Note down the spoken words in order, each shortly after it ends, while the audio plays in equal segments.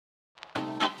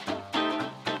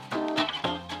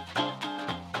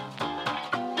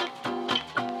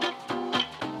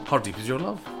How deep is your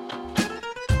love?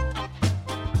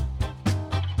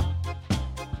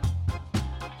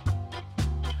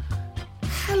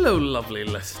 Hello, lovely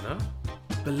listener,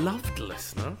 beloved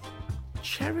listener,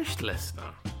 cherished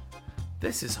listener.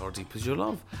 This is How Deep Is Your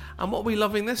Love. And what are we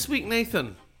loving this week,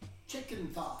 Nathan? Chicken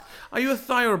thigh. Are you a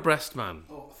thigh or a breast man?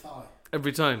 Oh, thigh.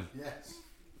 Every time? Yes.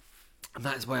 And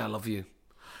that is why I love you.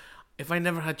 If I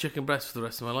never had chicken breast for the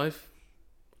rest of my life,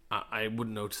 I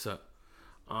wouldn't notice it.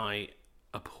 I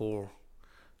abhor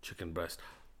chicken breast.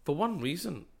 For one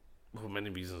reason. For many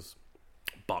reasons.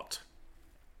 But,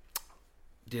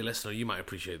 dear listener, you might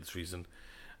appreciate this reason.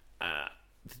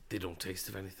 They don't taste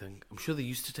of anything. I'm sure they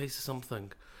used to taste of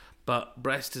something. But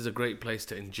breast is a great place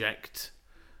to inject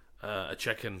a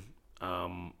chicken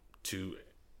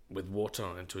with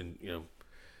water into,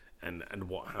 and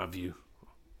what have you,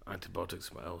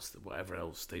 antibiotics, whatever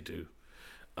else they do,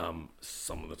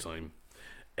 some of the time,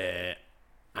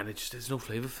 and there's no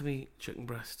flavour for me. Chicken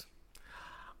breast.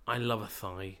 I love a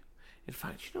thigh. In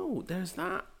fact, there's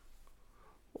that.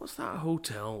 What's that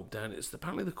hotel down? It's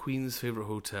apparently the Queen's favourite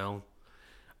hotel,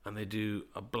 and they do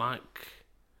a black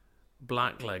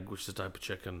leg, which is a type of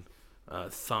chicken,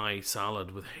 thigh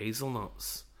salad with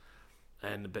hazelnuts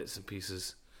and bits and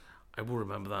pieces. I will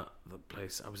remember the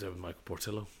place. I was there with Michael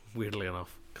Portillo, weirdly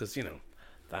enough, because,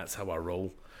 that's how I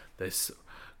roll. This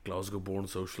Glasgow-born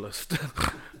socialist.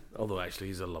 Although, actually,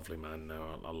 he's a lovely man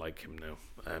now. I like him now.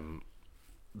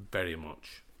 Very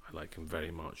much. I like him very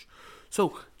much.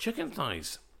 So, chicken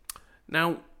thighs.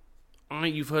 Now,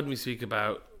 you've heard me speak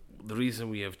about the reason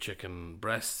we have chicken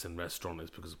breasts in restaurants is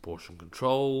because of portion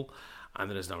control, and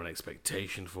there is now an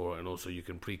expectation for it, and also you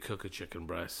can pre-cook a chicken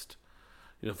breast.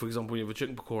 For example, when you have a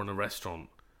chicken pakora in a restaurant,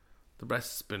 the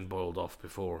breast's been boiled off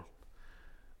before,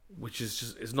 which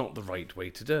is not the right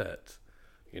way to do it,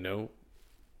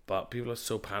 But people are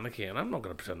so panicky, and I'm not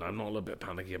going to pretend I'm not a little bit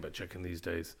panicky about chicken these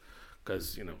days,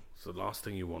 because, so the last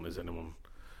thing you want is anyone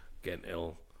getting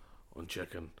ill on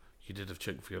chicken. You did have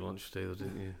chicken for your lunch today, though,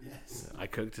 didn't you? Yes. I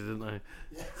cooked it, didn't I?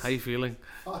 Yes. How are you feeling?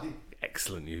 Fine.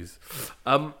 Excellent news.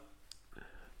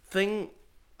 Thing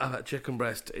about chicken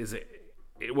breast is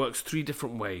it works 3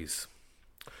 different ways.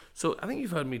 So I think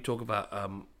you've heard me talk about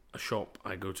a shop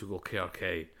I go to called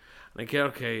KRK. And at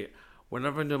KRK,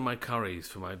 whenever I'm doing my curries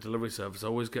for my delivery service, I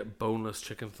always get boneless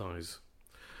chicken thighs,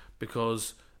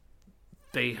 because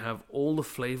they have all the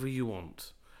flavour you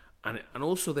want. And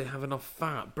also they have enough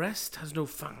fat. Breast has no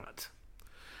fat.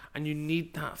 And you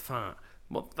need that fat.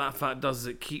 What that fat does is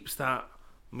it keeps that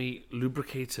meat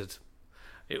lubricated.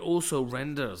 It also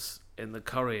renders in the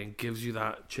curry and gives you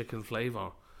that chicken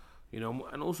flavour.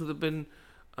 And also they've been...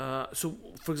 so,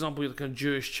 for example, the kind of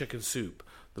Jewish chicken soup.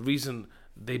 The reason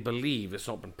they believe, it's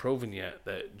not been proven yet,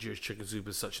 that Jewish chicken soup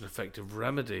is such an effective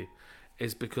remedy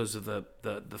is because of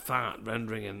the fat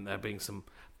rendering and there being some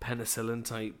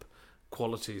penicillin-type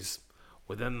qualities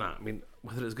within that. I mean,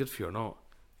 whether it's good for you or not,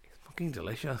 it's fucking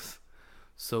delicious.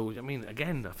 So,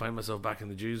 again, I find myself back in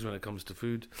the Jews when it comes to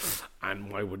food,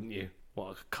 and why wouldn't you?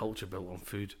 What a culture built on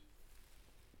food.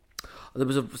 There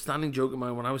was a standing joke of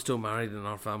mine when I was still married in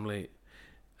our family.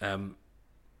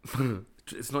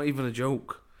 It's not even a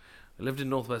joke. I lived in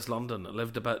northwest London. I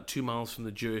lived about 2 miles from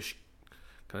the Jewish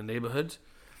kind of neighbourhood,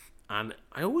 and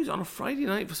I always, on a Friday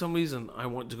night for some reason, I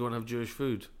want to go and have Jewish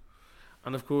food.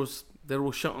 And of course, they're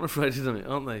all shut on a Friday night,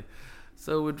 aren't they?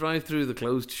 So we drive through the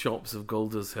closed shops of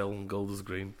Golders Hill and Golders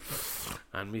Green,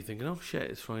 and me thinking, oh shit,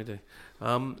 it's Friday.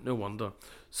 No wonder.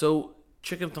 So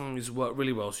chicken thighs work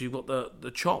really well. So you've got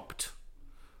the chopped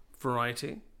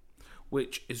variety,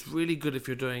 which is really good if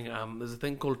you're doing, there's a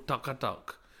thing called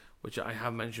takatak, which I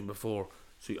have mentioned before.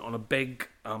 So you're on a big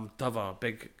tava,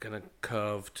 big kind of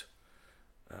curved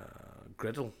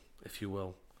griddle, if you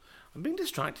will. I'm being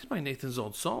distracted by Nathan's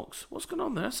odd socks. What's going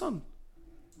on there, son?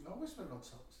 I always wear odd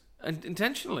socks. And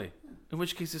intentionally. In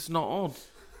which case it's not odd.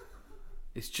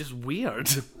 It's just weird.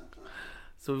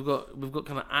 So we've got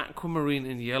kind of aquamarine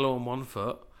and yellow on one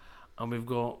foot, and we've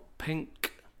got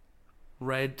pink,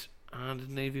 red, and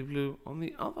navy blue on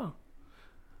the other.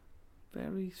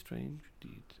 Very strange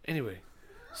indeed. Anyway,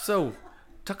 so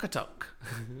Tukatuk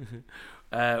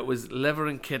was liver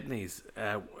and kidneys,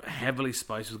 heavily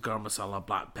spiced with garam masala,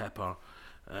 black pepper,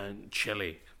 and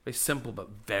chili. Very simple but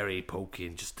very pokey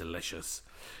and just delicious.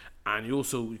 And you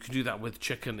can do that with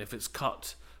chicken if it's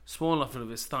cut small enough and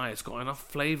if it's thigh, it's got enough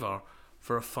flavour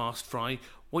for a fast fry.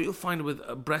 What you'll find with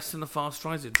a breast in a fast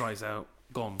fry is it dries out,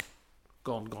 gone.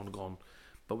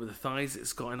 But with the thighs,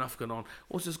 it's got enough going on.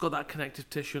 Also, it's got that connective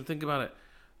tissue. And think about it,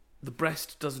 the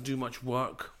breast doesn't do much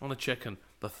work on a chicken.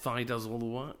 The thigh does all the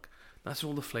work. That's where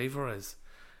all the flavour is.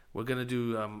 We're going to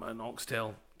do an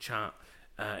oxtail chat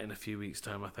in a few weeks'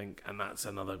 time, I think. And that's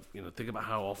another, think about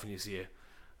how often you see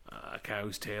a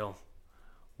cow's tail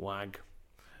wag.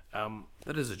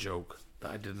 That is a joke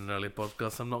that I did in an earlier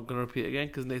podcast. I'm not going to repeat it again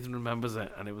because Nathan remembers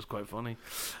it and it was quite funny.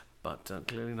 But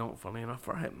clearly not funny enough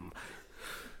for him.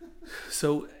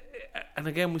 So, and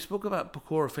again, we spoke about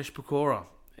pakora, fish pakora.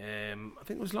 I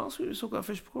think it was last week we spoke about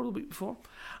fish pakora, the week before.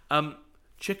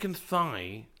 Chicken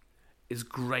thigh is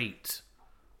great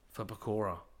for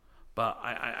pakora. But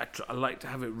I like to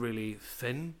have it really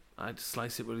thin. I like to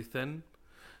slice it really thin.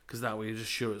 Because that way you're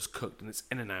just sure it's cooked and it's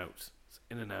in and out. It's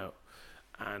in and out.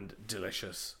 And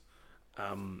delicious.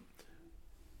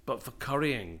 But for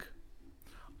currying,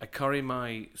 I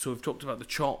curry so we've talked about the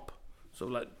chop, so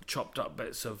like chopped up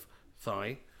bits of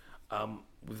thigh,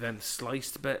 with then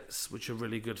sliced bits, which are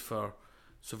really good for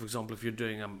example, if you're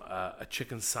doing a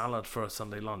chicken salad for a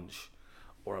Sunday lunch,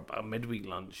 or a midweek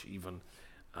lunch even,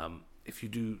 if you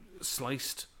do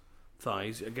sliced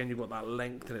thighs, again you've got that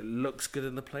length and it looks good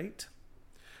in the plate.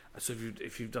 So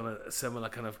if you've done a similar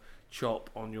kind of chop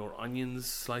on your onions,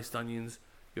 sliced onions,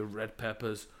 your red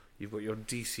peppers, you've got your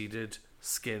de-seeded,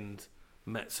 skinned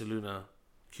mezzaluna,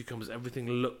 cucumbers, everything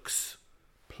looks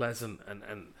pleasant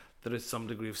and there is some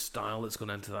degree of style that's gone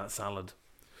into that salad.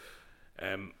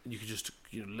 You could just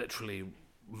literally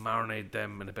marinate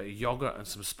them in a bit of yogurt and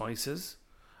some spices.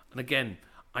 And again,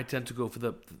 I tend to go for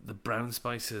the brown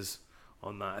spices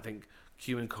on that. I think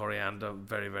cumin, coriander,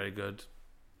 very, very good.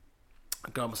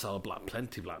 Garam masala,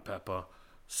 plenty black pepper,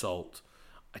 salt.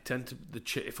 I tend to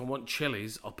if I want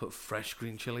chilies, I'll put fresh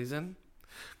green chilies in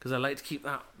because I like to keep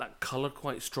that colour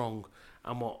quite strong.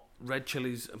 And what red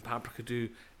chilies and paprika do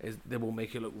is they will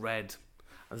make it look red.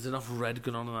 And there's enough red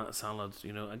going on in that salad.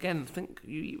 Again, think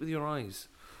you eat with your eyes.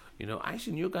 I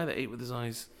actually knew a guy that ate with his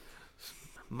eyes.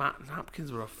 Matt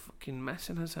napkins were a fucking mess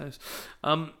in his house.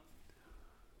 And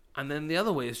then the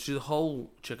other way is to do the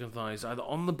whole chicken thighs, either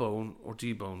on the bone or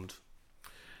deboned.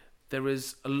 There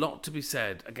is a lot to be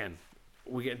said. Again,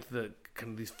 we get into the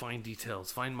kind of these fine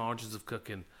details, fine margins of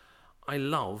cooking. I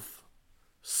love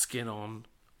skin on,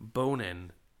 bone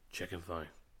in chicken thigh.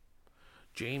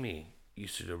 Jamie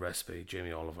used to do a recipe,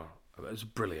 Jamie Oliver. It was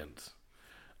brilliant.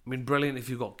 I mean, brilliant if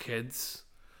you've got kids,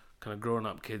 kind of growing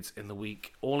up kids in the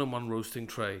week, all in one roasting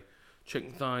tray.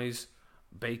 Chicken thighs,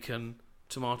 bacon,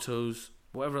 tomatoes,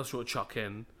 whatever else you want to chuck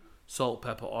in, salt,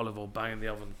 pepper, olive oil, bang in the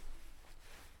oven.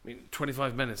 I mean,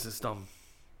 25 minutes, it's done.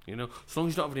 As long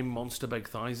as you don't have any monster big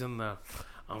thighs in there.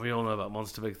 And we all know about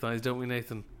monster big thighs, don't we,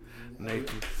 Nathan?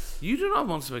 Nathan. You don't have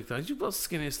monster big thighs. You've got the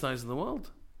skinniest thighs in the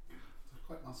world.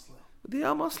 They're quite muscly. They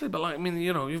are muscly, but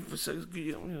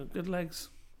you've good legs.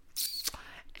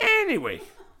 Anyway,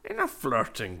 enough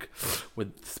flirting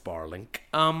with Sparlink.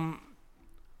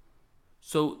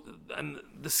 So, and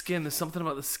the skin, there's something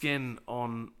about the skin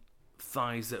on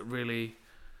thighs that really...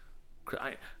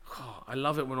 I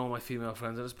love it when all my female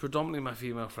friends, and it's predominantly my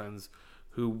female friends,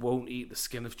 who won't eat the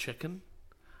skin of chicken.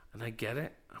 And I get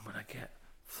it. And when I get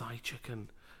thigh chicken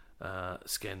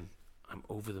skin, I'm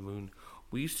over the moon.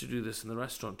 We used to do this in the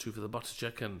restaurant too for the butter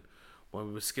chicken. When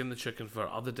we would skin the chicken for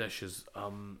other dishes,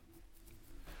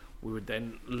 we would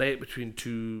then lay it between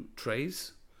two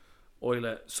trays, oil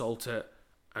it, salt it,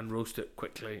 and roast it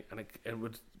quickly. And it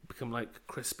would become like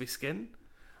crispy skin.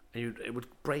 And it would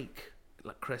break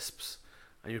like crisps.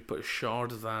 And you'd put a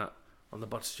shard of that on the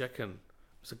butter chicken.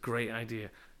 It's a great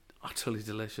idea. Utterly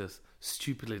delicious.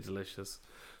 Stupidly delicious.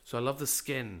 So I love the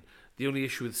skin. The only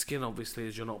issue with skin, obviously,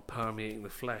 is you're not permeating the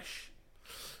flesh.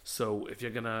 So if you're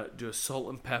going to do a salt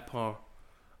and pepper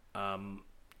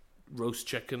roast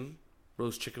chicken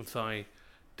thigh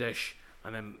dish,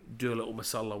 and then do a little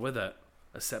masala with it,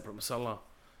 a separate masala,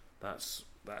 that's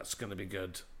going to be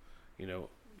good. You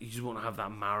just won't have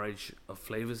that marriage of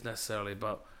flavours necessarily,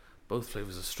 but both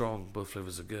flavours are strong, both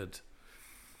flavours are good.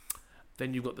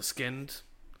 Then you've got the skinned,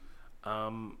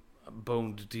 deboned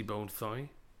thigh.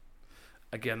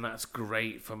 Again, that's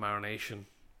great for marination,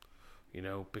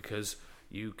 because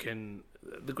you can...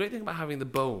 The great thing about having the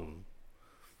bone,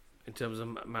 in terms of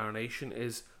marination,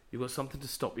 is you've got something to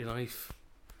stop your knife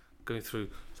going through.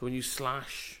 So when you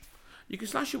slash... You can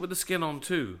slash it with the skin on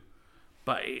too,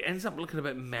 but it ends up looking a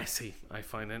bit messy, I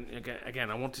find. And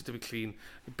again, I want it to be clean.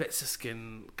 Bits of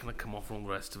skin kind of come off and all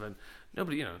the rest of it.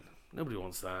 Nobody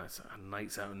wants that. It's a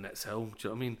nights out and nets home. Do you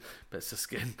know what I mean? Bits of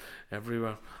skin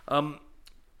everywhere.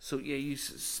 So yeah, you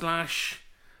slash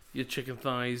your chicken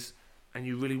thighs and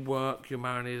you really work your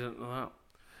marinade into that.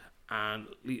 And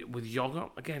with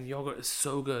yogurt, again, yogurt is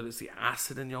so good. It's the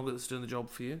acid in yogurt that's doing the job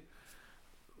for you.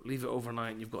 Leave it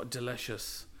overnight and you've got a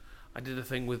delicious... I did a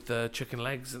thing with chicken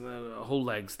legs and whole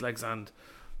legs and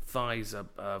thighs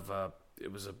of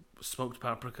it was a smoked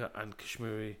paprika and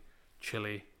Kashmiri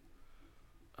chili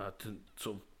to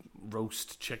sort of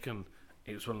roast chicken.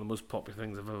 It was one of the most popular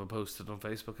things I've ever posted on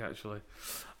Facebook, actually.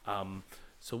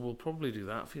 So we'll probably do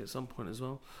that for you at some point as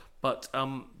well. But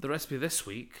the recipe this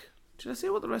week, did I say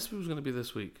what the recipe was going to be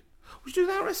this week? We should do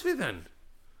that recipe then.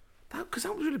 Because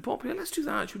that was really popular. Let's do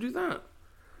that. Should we do that?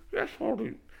 Yes,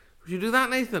 Hardy. Should you do that,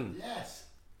 Nathan? Yes.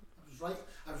 I was right.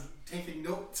 I was taking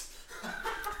notes.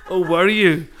 Oh, were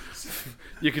you?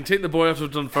 You can take the boy after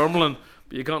Dunfermline,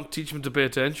 but you can't teach him to pay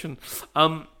attention.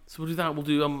 So we'll do that. We'll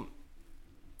do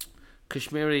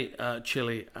Kashmiri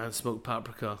chili and smoked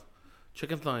paprika.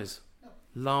 Chicken thighs. Yep.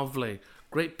 Lovely.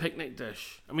 Great picnic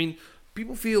dish. I mean,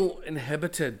 people feel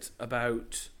inhibited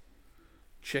about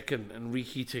chicken and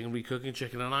reheating and recooking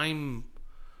chicken, and I'm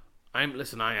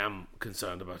listen, I am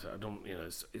concerned about it. I don't,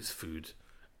 it's food,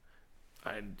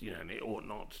 and and it ought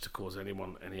not to cause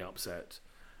anyone any upset.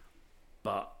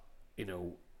 But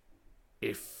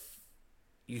if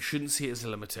you shouldn't see it as a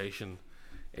limitation,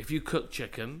 if you cook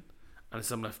chicken and there's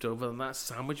some left over, then that's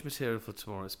sandwich material for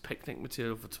tomorrow. It's picnic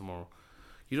material for tomorrow.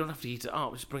 You don't have to heat it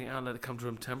up. Just bring it out and let it come to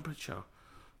room temperature.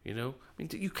 I mean,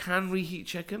 you can reheat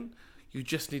chicken. You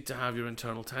just need to have your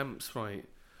internal temps right,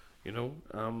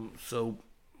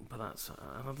 but that's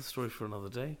another story for another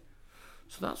day.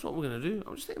 So that's what we're going to do.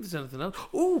 I'm just thinking if there's anything else.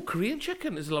 Oh, Korean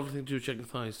chicken is a lovely thing to do with chicken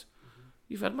thighs. Mm-hmm.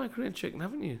 You've had my Korean chicken,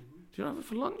 haven't you? Did you have it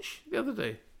for lunch the other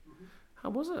day? Mm-hmm. How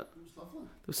was it? It was lovely.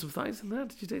 There was some thighs in there.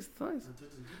 Did you taste the thighs? I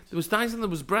did indeed. There was thighs and there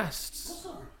was breasts.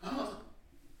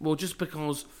 Well, just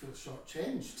because... I feel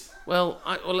shortchanged. Well,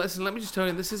 listen, let me just tell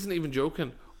you, this isn't even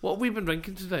joking. What have we been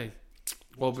drinking today?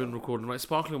 While we've been recording, right?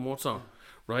 Sparkling water,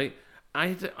 right?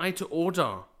 I had to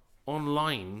order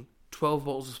online 12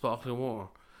 bottles of sparkling water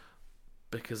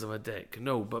because I'm a dick.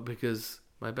 No, but because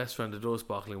my best friend adores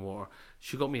sparkling water.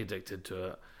 She got me addicted to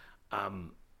it.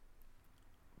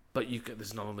 But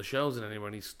there's none on the shelves in anywhere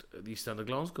in the East End of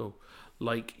Glasgow.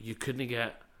 Like, you couldn't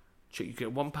get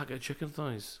one packet of chicken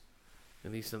thighs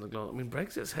in the East End of Glasgow. I mean,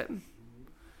 Brexit's hitting.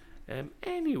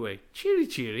 Anyway,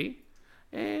 cheery.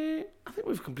 I think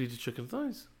we've completed chicken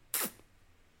thighs.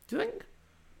 Do you think?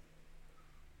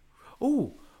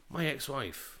 Oh, my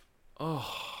ex-wife.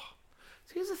 Oh,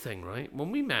 so here's the thing, right?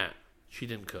 When we met, she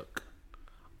didn't cook.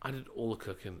 I did all the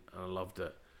cooking, and I loved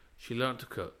it. She learned to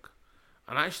cook,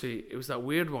 and actually, it was that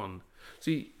weird one.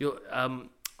 See, I'll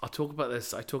talk about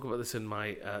this. I talk about this in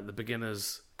my the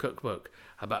beginners cookbook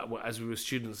about as we were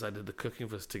students. I did the cooking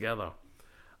for us together,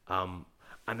 and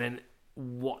then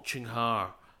watching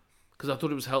her. Because I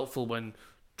thought it was helpful when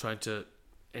trying to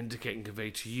indicate and convey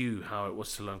to you how it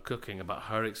was to learn cooking about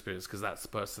her experience, because that's the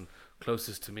person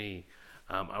closest to me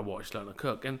I watched learn to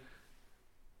cook. And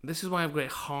this is why I have great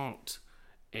heart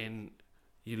in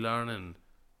you learning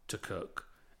to cook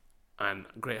and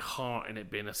great heart in it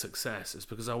being a success. Is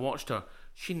because I watched her.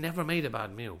 She never made a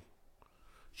bad meal.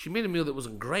 She made a meal that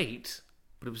wasn't great,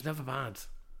 but it was never bad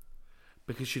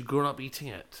because she'd grown up eating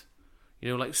it.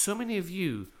 Like so many of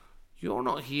you, you're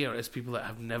not here as people that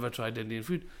have never tried Indian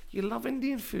food. You love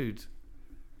Indian food.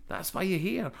 That's why you're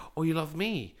here. Or you love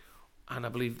me. And I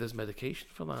believe there's medication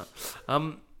for that.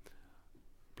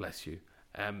 Bless you.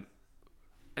 And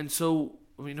so,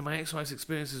 my ex-wife's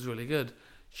experience is really good.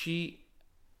 She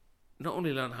not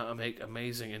only learned how to make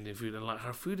amazing Indian food, and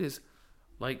her food is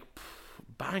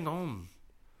bang on.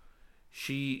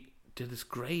 She did this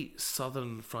great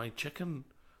southern fried chicken,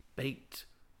 baked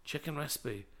chicken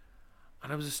recipe.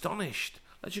 And I was astonished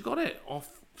that she got it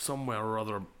off somewhere or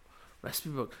other recipe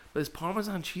book. But there's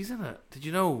Parmesan cheese in it. Did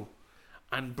you know?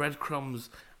 And breadcrumbs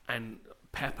and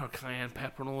pepper, cayenne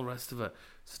pepper, and all the rest of it.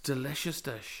 It's a delicious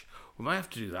dish. We might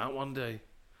have to do that one day.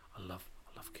 I love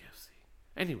KFC.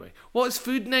 Anyway, what is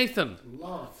food, Nathan?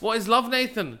 Love. What is love,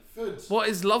 Nathan? Food. What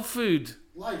is love food?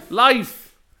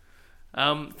 Life.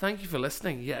 Thank you for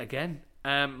listening yet again.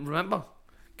 Remember,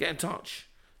 get in touch.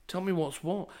 Tell me what's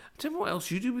what. Tell me what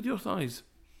else you do with your thighs.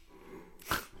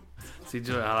 See,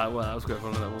 that was quite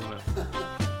fun, wasn't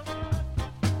it?